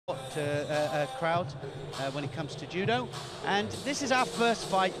crowd when it comes to judo. And this is our first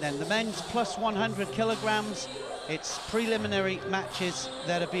fight then, the men's plus 100 kilograms. It's preliminary matches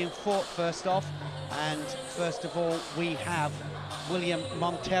that are being fought first off. And first of all, we have William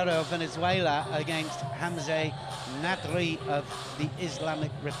Montero of Venezuela against Hamzeh NADRI of the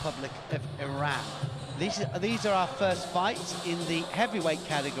Islamic Republic of Iran. These are our first fights in the heavyweight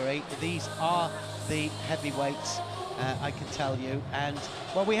category. These are the heavyweights, I can tell you. And,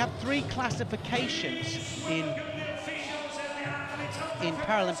 well, we have 3 classifications in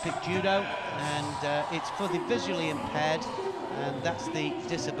Paralympic judo, and it's for the visually impaired, and that's the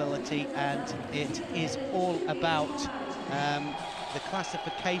disability, and it is all about the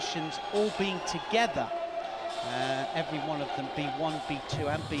classifications all being together. Every one of them, B1,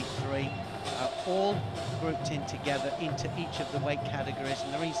 B2 and B3, are all grouped in together into each of the weight categories,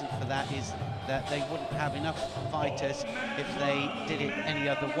 and the reason for that is that they wouldn't have enough fighters if they did it any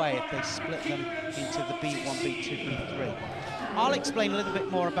other way, if they split them into the B1, B2, B3. I'll explain a little bit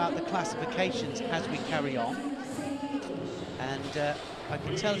more about the classifications as we carry on, and I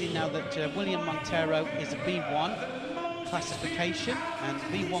can tell you now that William Montero is a B1 classification, and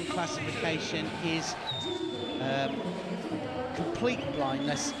the B1 classification is complete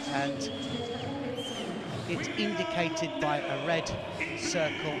blindness, and it's indicated by a red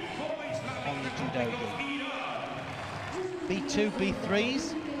circle on the judogi. B2,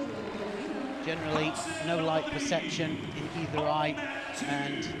 B3s, generally no light perception in either eye,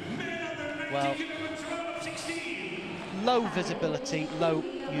 and, well, low visibility, low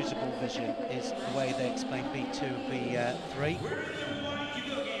usable vision is the way they explain B2 and B3.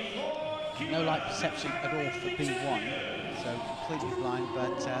 No light perception at all for B1, so completely blind,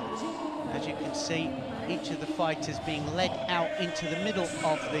 but as you can see, each of the fighters being led out into the middle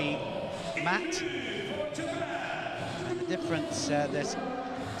of the mat. And the difference, there's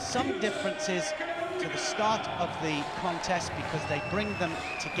some differences to the start of the contest because they bring them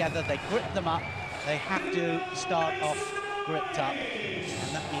together, they grip them up, they have to start off gripped up,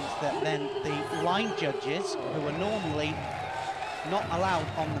 and that means that then the line judges, who are normally not allowed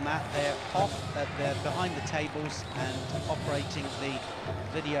on the mat, they're off, they're behind the tables and operating the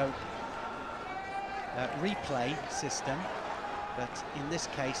video replay system, but in this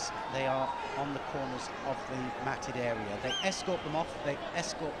case they are on the corners of the matted area. They escort them off, they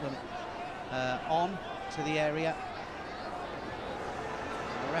escort them on to the area.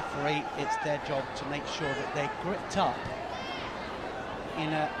 And the referee, it's their job to make sure that they're gripped up in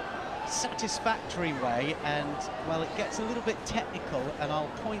a satisfactory way, and, well, it gets a little bit technical, and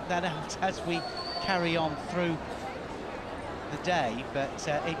I'll point that out as we carry on through the day, but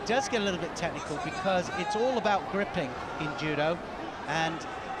it does get a little bit technical because it's all about gripping in judo, and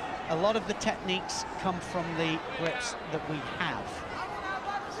a lot of the techniques come from the grips that we have.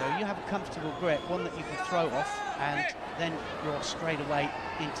 So you have a comfortable grip, one that you can throw off, and then you're straight away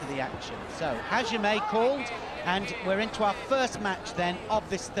into the action. So Hamzeh called, and we're into our first match then of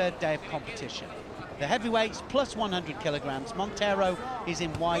this 3rd day of competition. The heavyweights plus 100 kilograms. Montero is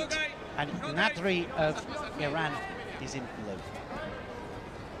in white, and NADRI of Iran is in blue.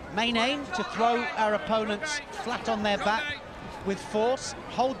 Main aim, to throw our opponents flat on their back with force,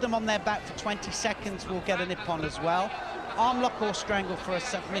 hold them on their back for 20 seconds, we'll get a nip on as well. Arm lock or strangle for a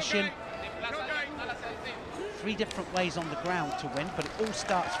submission. 3 different ways on the ground to win, but it all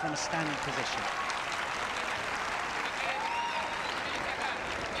starts from a standing position.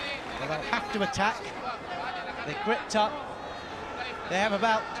 Well, they'll have to attack. They're gripped up. They have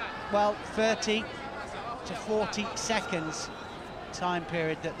about, well, 30 to 40 seconds time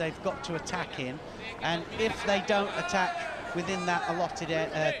period that they've got to attack in, and if they don't attack within that allotted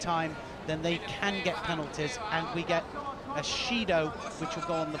time, then they can get penalties, and we get a Shido which will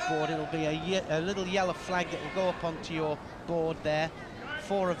go on the board. It'll be a little yellow flag that will go up onto your board there,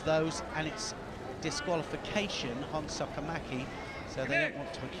 4 of those, and it's disqualification, Honsokamaki, so they don't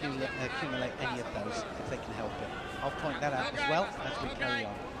want to accumulate any of those if they can help it. I'll point that out as well as we carry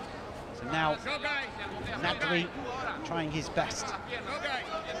on. So now NADRI trying his best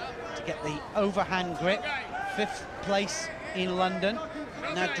to get the overhand grip. 5th place in London.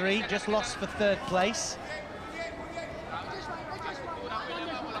 NADRI just lost for 3rd place.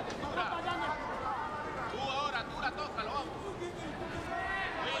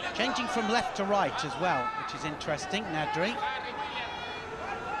 Changing from left to right as well, which is interesting, NADRI.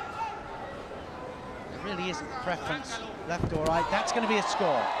 There really isn't a preference, left or right. That's going to be a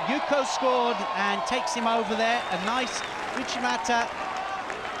score. Yuko scored and takes him over there. A nice Uchimata.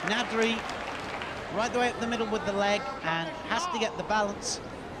 NADRI right the way up the middle with the leg, and has to get the balance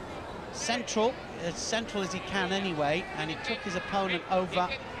central as he can anyway, and he took his opponent over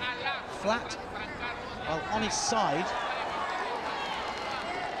flat, well, on his side.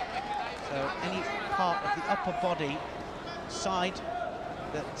 So any part of the upper body side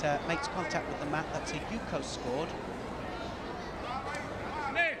that makes contact with the mat, that's a yuko scored.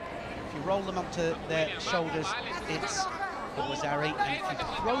 If you roll them up to their shoulders, it's a wazari, and if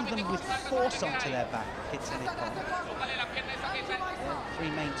you throw them with force onto their back, it's an ippon.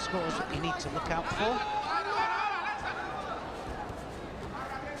 Three main scores that you need to look out for.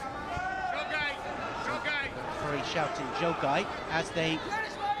 Referee shouting Jogai as they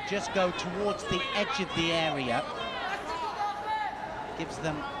just go towards the edge of the area. Gives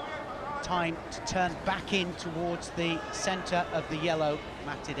them time to turn back in towards the centre of the yellow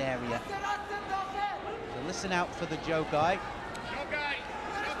matted area. So listen out for the Jogai.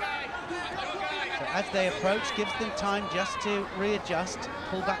 So as they approach, gives them time just to readjust,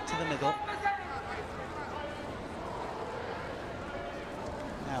 pull back to the middle.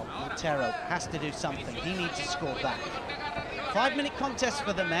 Now, Montero has to do something. He needs to score back. 5-minute contest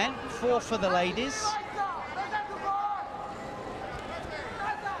for the men, 4 for the ladies.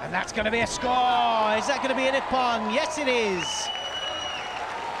 And that's going to be a score. Is that going to be an ippon? Yes, it is.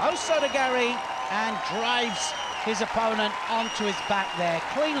 Osodagari, and drives his opponent onto his back there,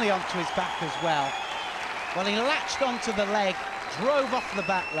 cleanly onto his back as well. Well, he latched onto the leg, drove off the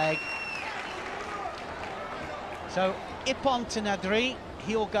back leg. So, ippon to NADRI,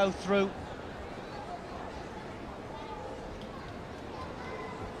 he'll go through.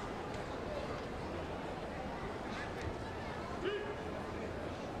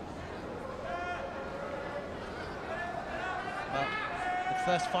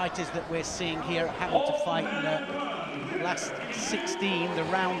 First fighters that we're seeing here having to fight in the last 16, the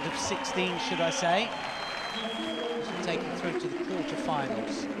round of 16, should I say. Taking through to the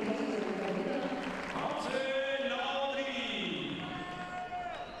quarterfinals.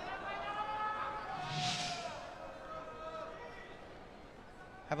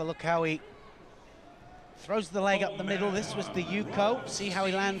 Have a look how he throws the leg up the middle. This was the yuko. See how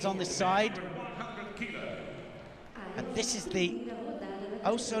he lands on this side. And this is the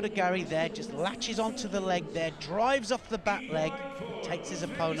Osodagari there, just latches onto the leg there, drives off the back leg, takes his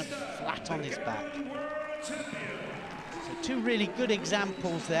opponent flat on his back. So 2 really good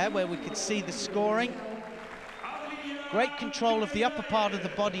examples there where we could see the scoring. Great control of the upper part of the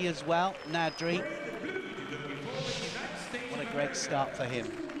body as well, NADRI. What a great start for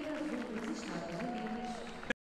him.